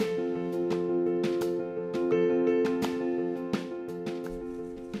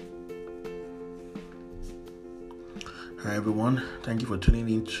Hi everyone, thank you for tuning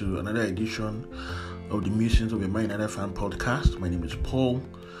in to another edition of the Musings of a Man United Fan podcast. My name is Paul,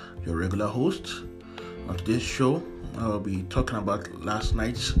 your regular host. On today's show, I'll be talking about last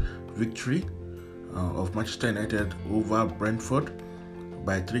night's victory of Manchester United over Brentford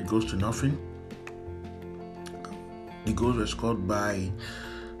by 3-0. The goals were scored by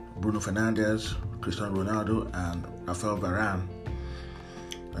Bruno Fernandes, Cristiano Ronaldo, and Rafael Varane.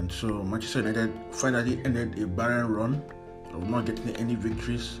 And so Manchester United finally ended a barren run of not getting any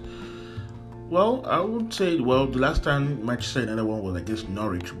victories. Well, I would say, the last time Manchester United won was against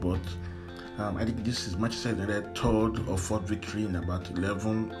Norwich, but I think this is Manchester United's third or fourth victory in about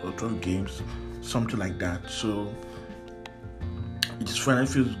 11 or 12 games, something like that. So it just finally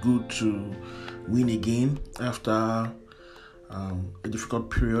feels good to win again after a difficult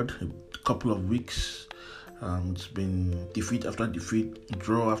period, a couple of weeks. It's been defeat after defeat,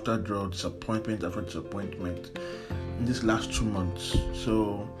 draw after draw, disappointment after disappointment in these last 2 months.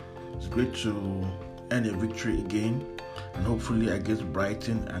 So it's great to end a victory again, and hopefully against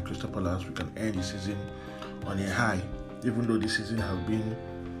Brighton and Crystal Palace we can end the season on a high, even though this season has been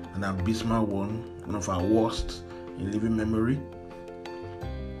an abysmal one of our worst in living memory.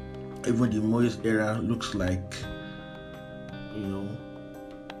 Even the Moyes era looks like,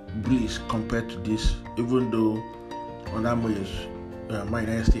 bliss compared to this, even though under Moyes, Man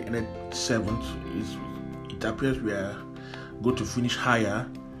United still ended 7th. It appears we are going to finish higher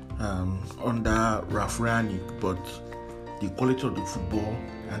under Ralf Rangnick, but the quality of the football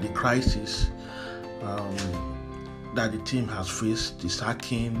and the crisis that the team has faced, the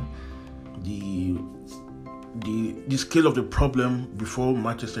sacking, the scale of the problem before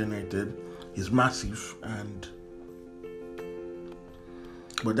Manchester United is massive,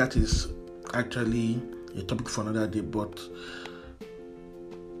 but that is actually a topic for another day. But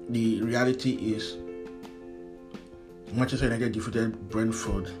the reality is Manchester United defeated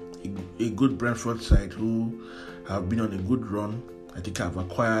Brentford, a good Brentford side who have been on a good run. I think have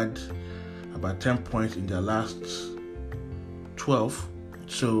acquired about 10 points in their last 12.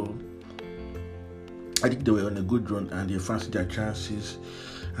 So I think they were on a good run and they fancied their chances.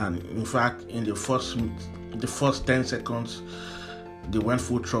 And in fact, in the first 10 seconds, they went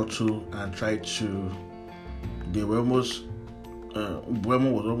full throttle and tried to. They were almost.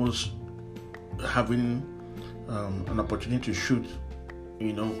 Bremer was almost having an opportunity to shoot.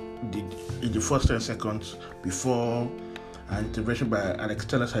 In the first 10 seconds before an intervention by Alex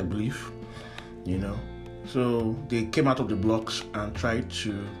Telles, I believe. So they came out of the blocks and tried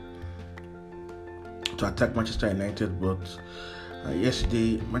to attack Manchester United, but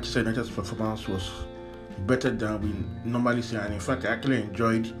yesterday Manchester United's performance was better than we normally see, and in fact I actually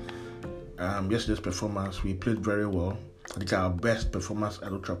enjoyed yesterday's performance. We played very well. I think our best performance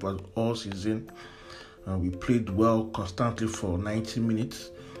at Old Trafford all season. We played well constantly for 90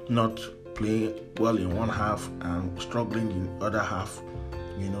 minutes, not playing well in one half and struggling in the other half.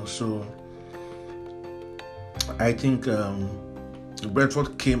 So I think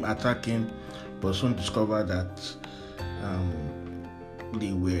Brentford came attacking, but soon discovered that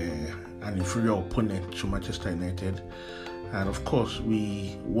they were an inferior opponent to Manchester United, and of course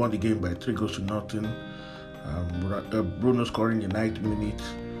we won the game by 3-0. Bruno scoring in the 9th minute.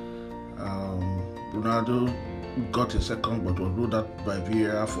 Ronaldo got a second but was ruled out by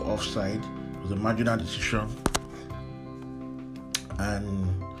VAR for offside. It was a marginal decision. And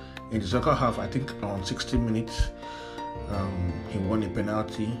in the second half, I think around 60 minutes, he won a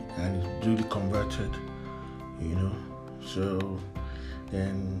penalty and is duly converted. So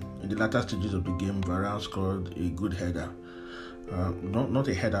then in the latter stages of the game, Varane scored a good header. Not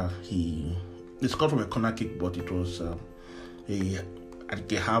a header. He scored from a corner kick, but it was a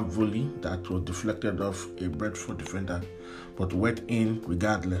half volley that was deflected off a Brentford defender, but went in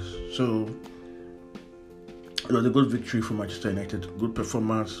regardless. So it was a good victory for Manchester United. Good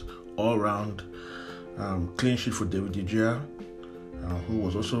performance all round. Clean sheet for David De Gea, who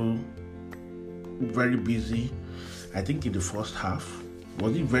was also very busy. I think in the first half,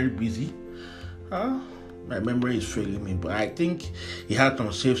 was he very busy? My memory is failing me, but I think he had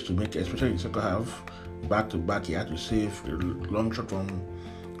some saves to make, especially in the second half. Back to back, he had to save a long shot from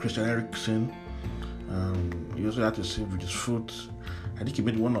Christian Eriksen. He also had to save with his foot. I think he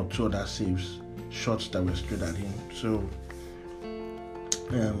made one or two other saves, shots that were straight at him. So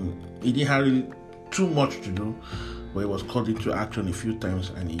he didn't have really too much to do, but he was called into action a few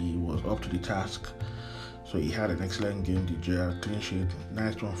times and he was up to the task. So he had an excellent game. De Gea, clean sheet,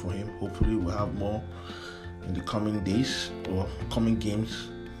 nice one for him. Hopefully we'll have more in the coming days or coming games.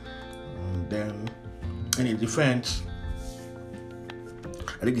 Then in the defense,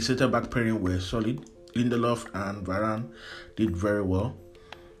 I think the centre back pairing were solid. Lindelof and Varane did very well.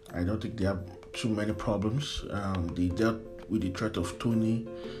 I don't think they have too many problems. They dealt with the threat of Tony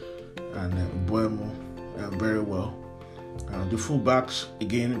and Buemo very well. The fullbacks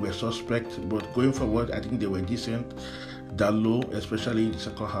again were suspect, but going forward, I think they were decent. Dalot, especially in the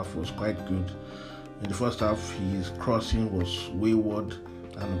second half, was quite good. In the first half, his crossing was wayward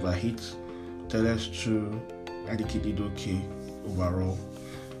and overhit. Telles too, I think he did okay overall.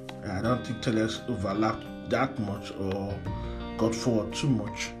 I don't think Telles overlapped that much or got forward too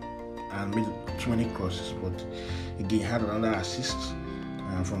much and made too many crosses, but again had another assist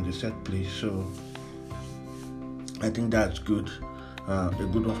from the set play, so I think that's good. A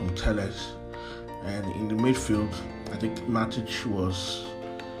good one from Telles. And in the midfield, I think Matic was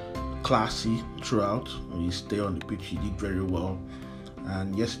classy throughout. He stayed on the pitch, he did very well.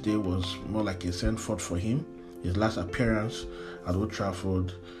 And yesterday was more like a send-forth for him. His last appearance at Old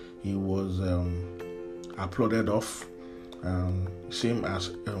Trafford, he was applauded off. Same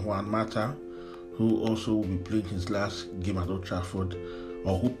as Juan Mata, who also will be playing his last game at Old Trafford,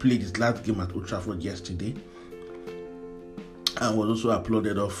 or who played his last game at Old Trafford yesterday, and was also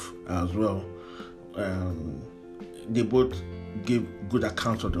applauded off as well. They both gave good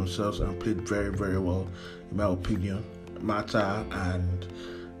accounts of themselves and played very, very well, in my opinion. Mata and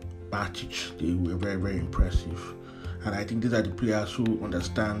Matic, they were very, very impressive. And I think these are the players who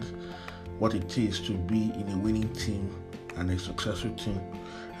understand what it is to be in a winning team and a successful team.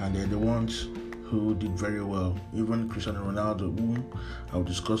 And they're the ones who did very well. Even Cristiano Ronaldo, whom I'll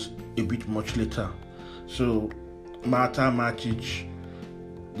discuss a bit much later. So Mata, Matic,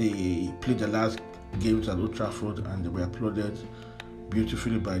 they played the last games at Old Trafford and they were applauded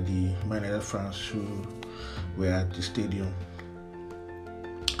beautifully by the Man United fans who were at the stadium.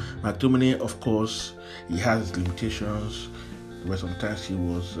 McTominay, of course, he has limitations where sometimes he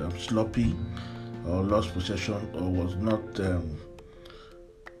was sloppy or lost possession or was not,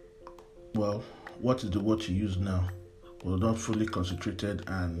 what is the word to use now? Was not fully concentrated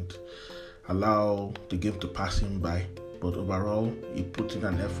and allow the game to pass him by. But overall, he put in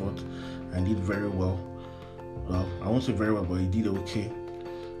an effort and did very well. Well, I won't say very well, but he did okay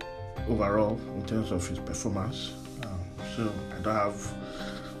overall in terms of his performance. So I don't have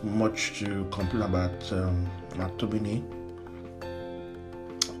much to complain about McTominay.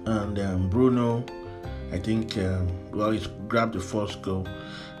 And Bruno, I think, he grabbed the first goal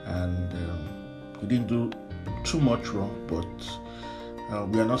and he didn't do too much wrong, but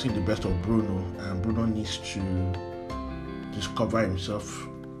we are not seeing the best of Bruno, and Bruno needs to discover himself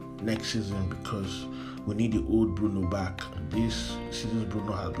next season because we need the old Bruno back. This season's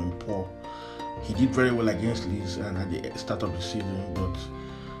Bruno has been poor. He did very well against Leeds and at the start of the season, but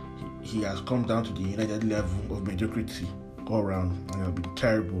he has come down to the United level of mediocrity all around and has been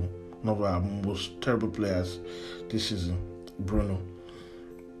terrible. One of our most terrible players this season, Bruno.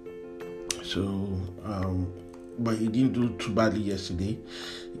 So, but he didn't do too badly yesterday.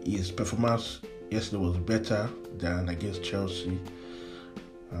 His performance yesterday was better than against Chelsea.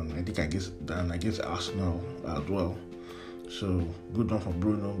 I think against Arsenal as well. So good one for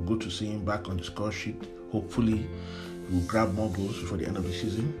Bruno. Good to see him back on the score sheet. Hopefully he will grab more goals before the end of the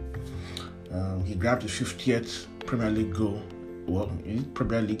season. He grabbed his 50th Premier League goal. Well, in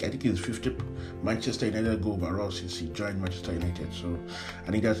Premier League, I think it's 50th Manchester United goal overall since he joined Manchester United. So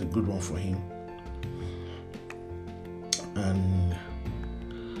I think that's a good one for him. And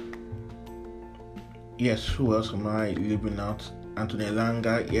yes, who else am I leaving out? Anthony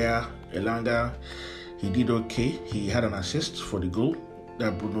Elanga. Yeah, Elanga, he did okay. He had an assist for the goal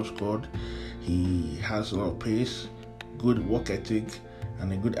that Bruno scored. He has a lot of pace, good work ethic,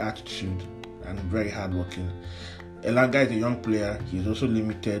 and a good attitude, and very hardworking. Elanga is a young player. He's also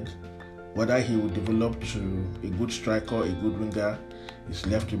limited. Whether he will develop to a good striker, a good winger, is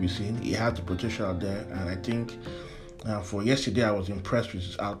left to be seen. He has the potential out there, and I think for yesterday I was impressed with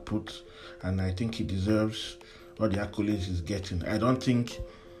his output, and I think he deserves all the accolades he's getting. I don't think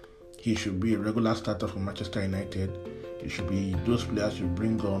he should be a regular starter for Manchester United. He should be those players you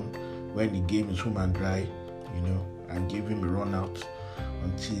bring on when the game is home and dry, and give him a run out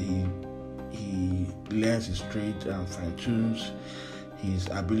until he learns his trade and fine-tunes his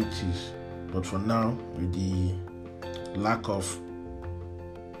abilities. But for now, with the lack of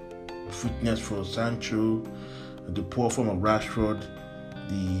fitness for Sancho, the poor form of Rashford,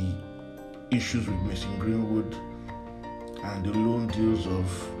 the issues with Mason Greenwood, and the loan deals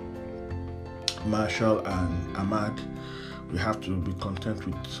of Martial and Ahmad, we have to be content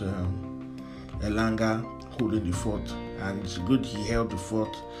with Elanga holding the fort. And it's good he held the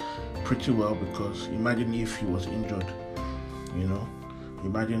fort pretty well, because imagine if he was injured,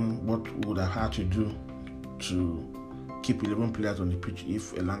 Imagine what we would have had to do to keep 11 players on the pitch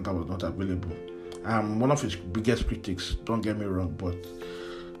if Elanga was not available. I'm one of his biggest critics, don't get me wrong, but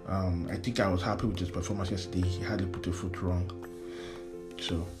I think I was happy with his performance yesterday. He hardly put a foot wrong.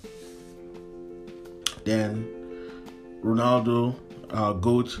 So then Ronaldo, our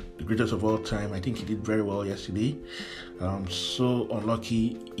GOAT, the greatest of all time, I think he did very well yesterday. So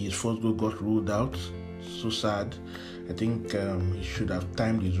unlucky his first goal got ruled out. So sad. I think he should have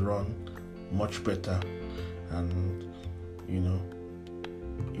timed his run much better, and he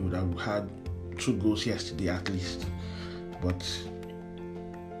would have had 2 goals yesterday at least. But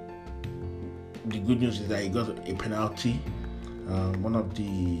the good news is that he got a penalty. One of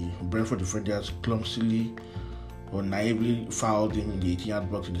the Brentford defenders clumsily or naively fouled him in the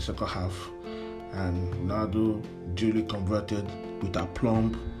 18-yard box in the second half, and Ronaldo duly converted with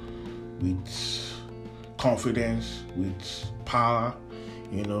aplomb, with confidence, with power,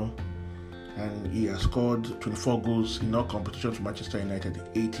 and he has scored 24 goals in all competitions for Manchester United,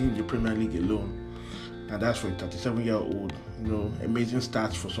 18 in the Premier League alone, and that's for a 37-year-old. Amazing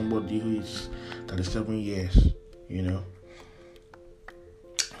stats for somebody who is 37 years.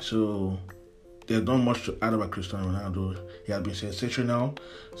 So there's not much to add about Cristiano Ronaldo. He has been sensational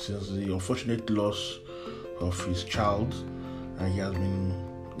since the unfortunate loss of his child, and he has been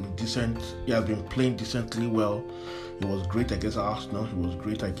decent. He has been playing decently well. He was great against Arsenal. He was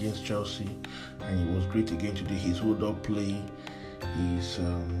great against Chelsea, and he was great again today. His hold-up play, his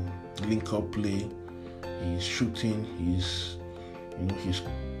link-up play, his shooting, his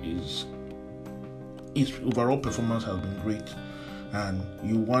overall performance has been great. And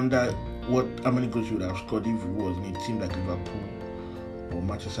you wonder how many goals he would have scored if he was in a team like Liverpool or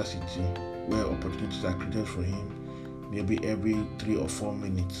Manchester City, where opportunities are created for him maybe every 3 or 4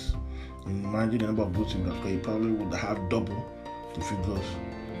 minutes. Imagine the number of goals he would have scored. He probably would have double the figures,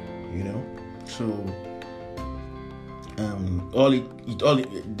 So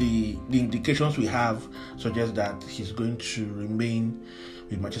the indications we have suggest that he's going to remain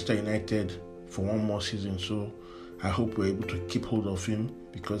with Manchester United for 1 more season. So I hope we're able to keep hold of him,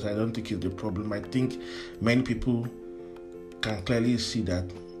 because I don't think he's the problem. I think many people can clearly see that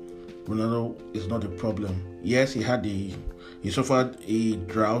Ronaldo is not the problem. Yes, he suffered a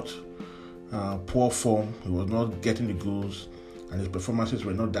drought, poor form. He was not getting the goals, and his performances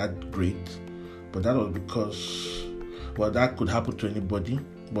were not that great. But that was because, that could happen to anybody.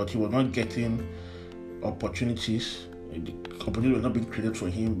 But he was not getting opportunities. The opportunities were not being created for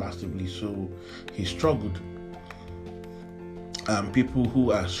him massively, so he struggled. People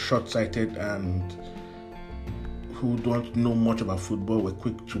who are short-sighted and who don't know much about football were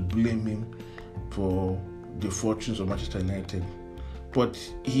quick to blame him for the fortunes of Manchester United. But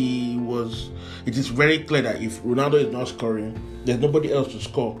it is very clear that if Ronaldo is not scoring, there's nobody else to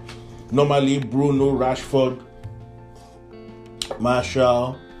score. Normally, Bruno, Rashford,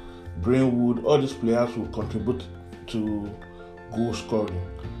 Martial, Greenwood, all these players will contribute to goal scoring.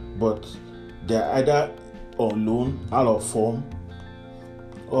 But they're either on loan, out of form,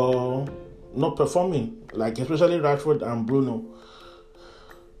 or not performing, like especially Rashford and Bruno.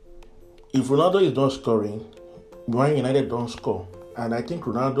 If Ronaldo is not scoring, Man United don't score. And I think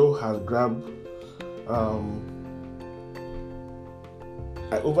Ronaldo has grabbed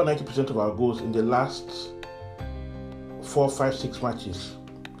over 90% of our goals in the last 4, 5, 6 matches.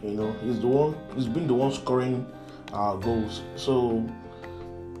 He's been the one scoring our goals. So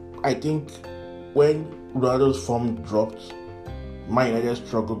I think when Ronaldo's form dropped, Man United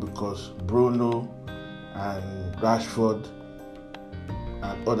struggled because Bruno and Rashford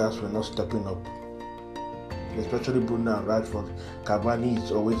and others were not stepping up. Especially Bruno and Rashford. Cavani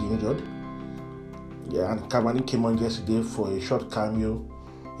is always injured. Yeah, and Cavani came on yesterday for a short cameo.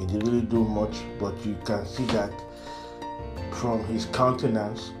 He didn't really do much, but you can see that from his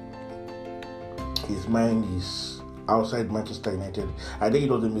countenance, his mind is outside Manchester United. I think it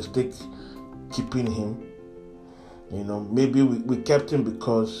was a mistake keeping him. Maybe we kept him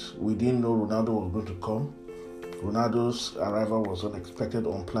because we didn't know Ronaldo was going to come. Ronaldo's arrival was unexpected,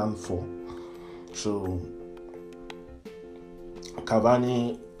 unplanned for. So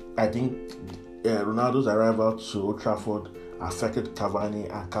Cavani, I think Ronaldo's arrival to Old Trafford affected Cavani,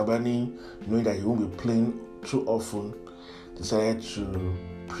 and Cavani, knowing that he won't be playing too often, decided to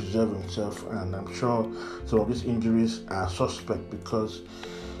preserve himself. And I'm sure some of these injuries are suspect, because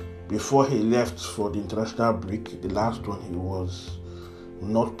before he left for the international break, the last one, he was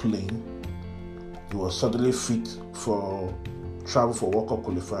not playing. He was suddenly fit for travel for World Cup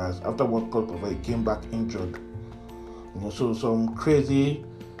qualifiers. After World Cup qualifiers, he came back injured. So some crazy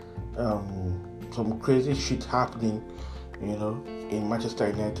shit happening in Manchester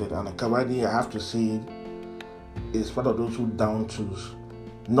United. And Cavani, I have to say, is one of those who down tools.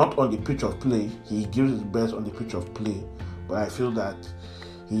 Not on the pitch of play, he gives his best on the pitch of play, but I feel that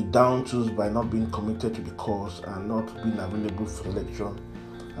he down tools by not being committed to the cause and not being available for selection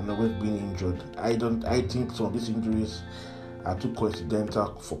and always being injured. I think some of these injuries are too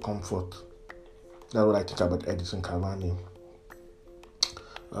coincidental for comfort. That's what I think about Edinson Cavani.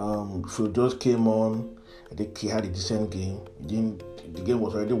 Phil Jones came on. I think he had a decent game. The game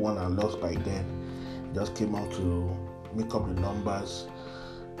was already won and lost by then. He just came out to make up the numbers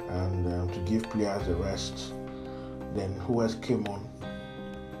and to give players a rest. Then who else came on?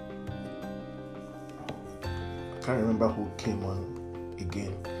 I can't remember who came on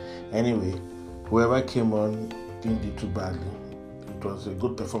again. Anyway, whoever came on didn't do too badly. It was a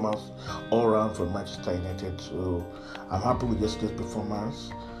good performance all around from Manchester United. So I'm happy with yesterday's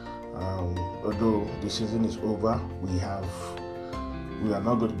performance. Although the season is over, we are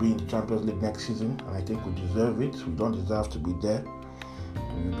not going to be in the Champions League next season, and I think we deserve it. We don't deserve to be there.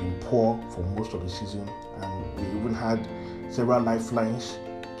 We've been poor for most of the season, and we even had several lifelines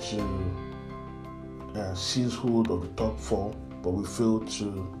to seize hold of the top four, but we failed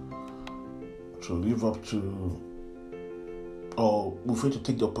to live up to, or we failed to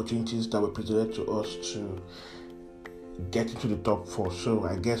take the opportunities that were presented to us to get into the top four. So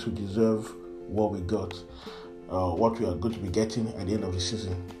I guess we deserve what we got, what we are going to be getting at the end of the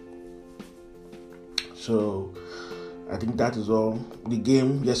season. So I think that is all. The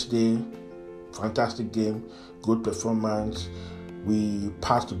game yesterday, fantastic game, good performance. We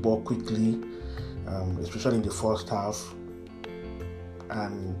passed the ball quickly, especially in the first half,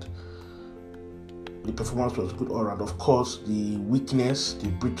 and the performance was good all around. Of course, the weakness, the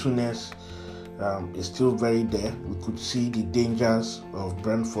brittleness is still very there. We could see the dangers of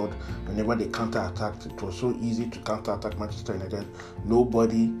Brentford whenever they counter-attacked. It was so easy to counter-attack Manchester United.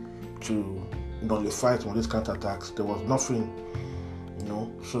 Nobody to nullify some of these counter-attacks. There was nothing,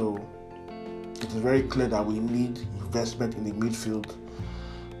 So it is very clear that we need investment in the midfield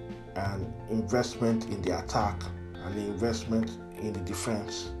and investment in the attack and the investment in the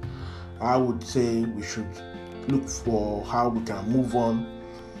defense. I would say we should look for how we can move on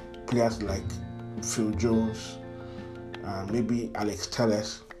players like Phil Jones and maybe Alex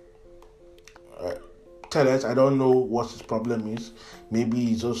Telles. Telles, I don't know what his problem is. Maybe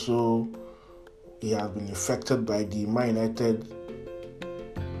he has been affected by the Man United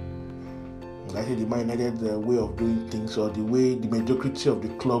way of doing things, or the mediocrity of the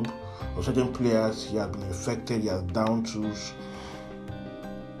club, or certain players. He has been affected. He has down tools,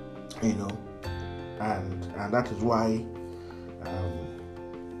 and that is why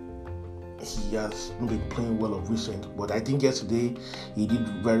he has not been playing well of recent. But I think yesterday he did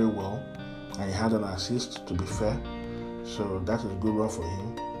very well, and he had an assist, to be fair. So that is a good one for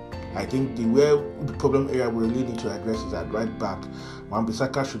him. I think the problem area we really need to address is at right back.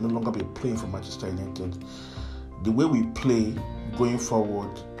 Wan-Bissaka should no longer be playing for Manchester United. The way we play going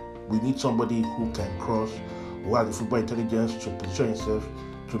forward, we need somebody who can cross, who has the football intelligence to position himself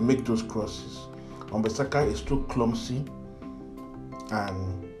to make those crosses. Wan-Bissaka is too clumsy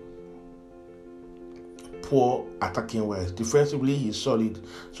and poor attacking wise. Defensively, he's solid.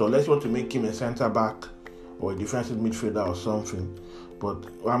 So unless you want to make him a centre back or a defensive midfielder or something, but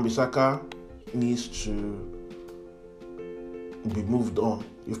Wan-Bissaka needs to be moved on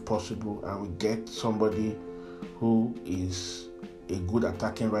if possible, and we get somebody who is a good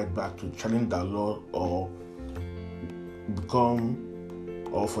attacking right back to challenge Dalot or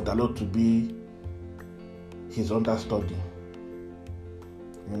for Dalot to be his understudy.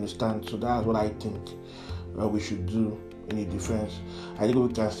 You understand? So that's what I think we should do in the defense. I think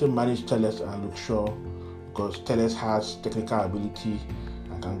we can still manage Telles and Luke Shaw, because Telles has technical ability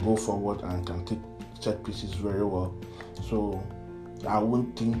and can go forward and can take set pieces very well. So I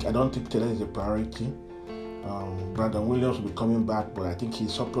don't think Telles is a priority. Brandon Williams will be coming back, but I think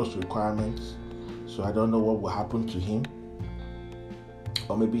he's surplus to requirements, so I don't know what will happen to him.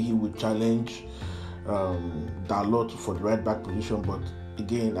 Or maybe he will challenge Dalot for the right back position. But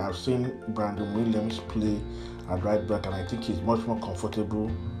again, I've seen Brandon Williams play at right back, and I think he's much more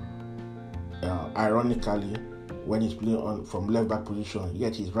comfortable, ironically, when he's playing from left back position.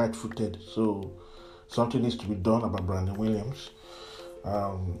 Yet he's right footed, so something needs to be done about Brandon Williams.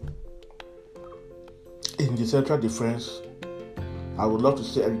 In the central defense, I would love to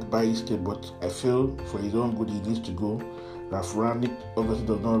say Eric Bailly stay, but I feel for his own good he needs to go. Ralf Rangnick obviously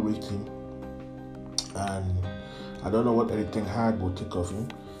does not rate him, and I don't know what Erik ten Hag will think of him.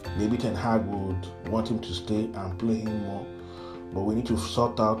 Maybe Ten Hag would want him to stay and play him more, but we need to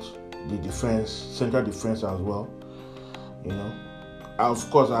sort out the defense, central defense as well. You know, of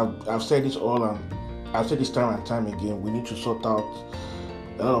course, I've said this all, and I've said this time and time again. We need to sort out.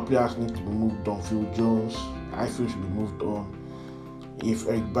 A lot of players need to be moved on. Phil Jones, I feel, should be moved on. If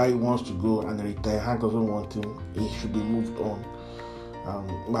Eric Bailly wants to go and Eric Ten Hag doesn't want him, he should be moved on.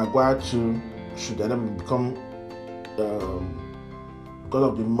 Maguire too should either become, because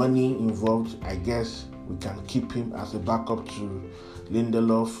of the money involved, I guess we can keep him as a backup to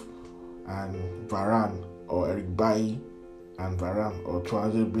Lindelof and Varane, or Eric Bailly and Varane, or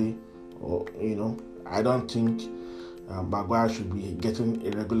Tuanzebe, or I don't think Maguire should be getting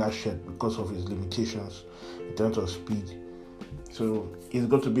a regular shirt because of his limitations in terms of speed. So it's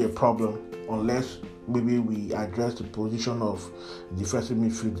going to be a problem unless maybe we address the position of defensive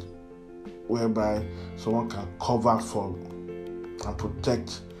midfield, whereby someone can cover for and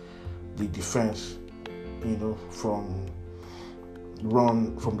protect the defense, from the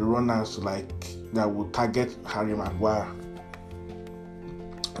runners that will target Harry Maguire.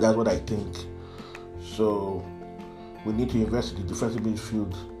 That's what I think. So we need to invest in the defensive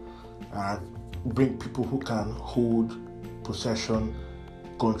midfield and bring people who can hold possession,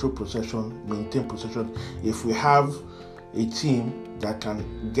 control possession, maintain possession. If we have a team that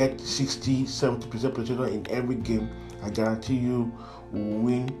can get 60-70% possession in every game, I guarantee you we will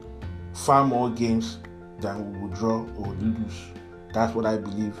win far more games than we will draw or lose. That's what I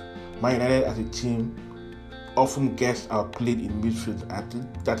believe. Man United as a team often gets outplayed in midfield. I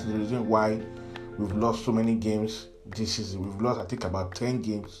think that is the reason why we've lost so many games this season. We've lost, I think, about 10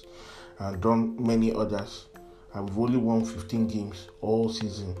 games and drawn many others. And we've only won 15 games all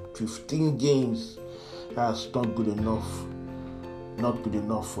season. 15 games. That's not good enough. Not good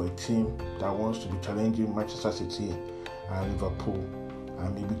enough for a team that wants to be challenging Manchester City and Liverpool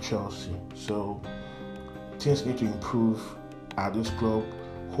and maybe Chelsea. So things need to improve at this club.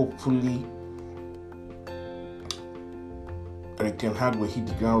 Hopefully, Eric Ten Hag will hit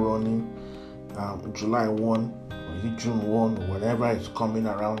the ground running July 1 or June 1 or whenever it's coming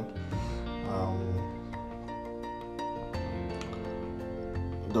around.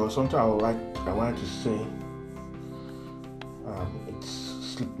 There was something I wanted to say. It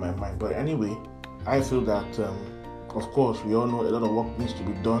slipped my mind. But anyway, I feel that, of course, we all know a lot of work needs to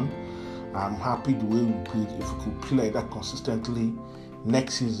be done. I'm happy the way we played. If we could play like that consistently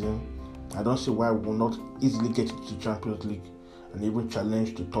next season, I don't see why we will not easily get into the Champions League and even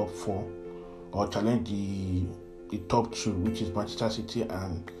challenge the top 4 or challenge the top 2, which is Manchester City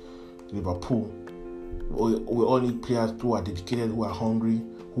and Liverpool. We all need players who are dedicated, who are hungry,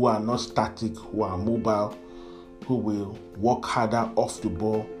 who are not static, who are mobile, who will work harder off the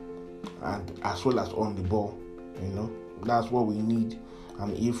ball and as well as on the ball. That's what we need.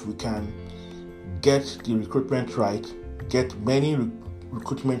 And if we can get the recruitment right, get many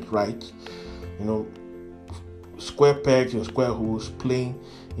recruitment right, square pegs and square holes, playing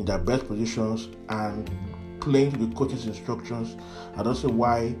in their best positions and playing to the coach's instructions, I don't see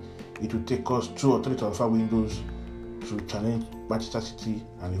why it will take us 2 or 3 transfer windows to challenge Manchester City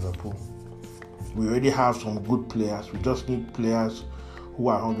and Liverpool. We already have some good players. We just need players who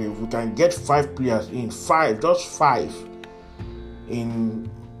are hungry. If we can get 5 players in, just five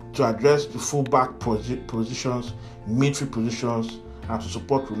to address the fullback positions, midfield positions, and to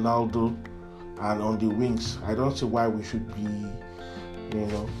support Ronaldo and on the wings, I don't see why we should be,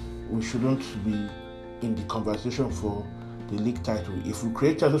 we shouldn't be in the conversation for the league title. If we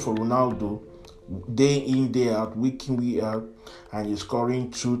create chances for Ronaldo day in, day out, week in, week out, and he's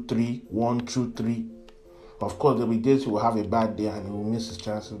scoring 2-3, 1-2-3, of course there'll be days he will have a bad day and he will miss his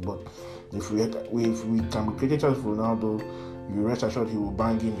chances. But if we can create chances for Ronaldo, you rest assured he will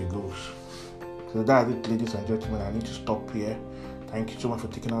bang in the goals. So that's it, ladies and gentlemen. I need to stop here. Thank you so much for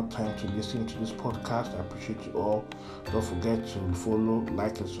taking out time to listen to this podcast. I appreciate you all. Don't forget to follow,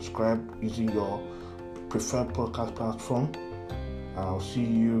 like, and subscribe using your preferred podcast platform. I'll see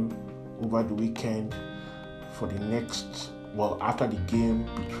you over the weekend for the after the game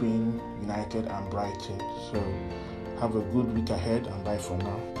between United and Brighton. So have a good week ahead and bye for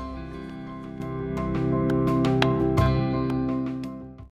now.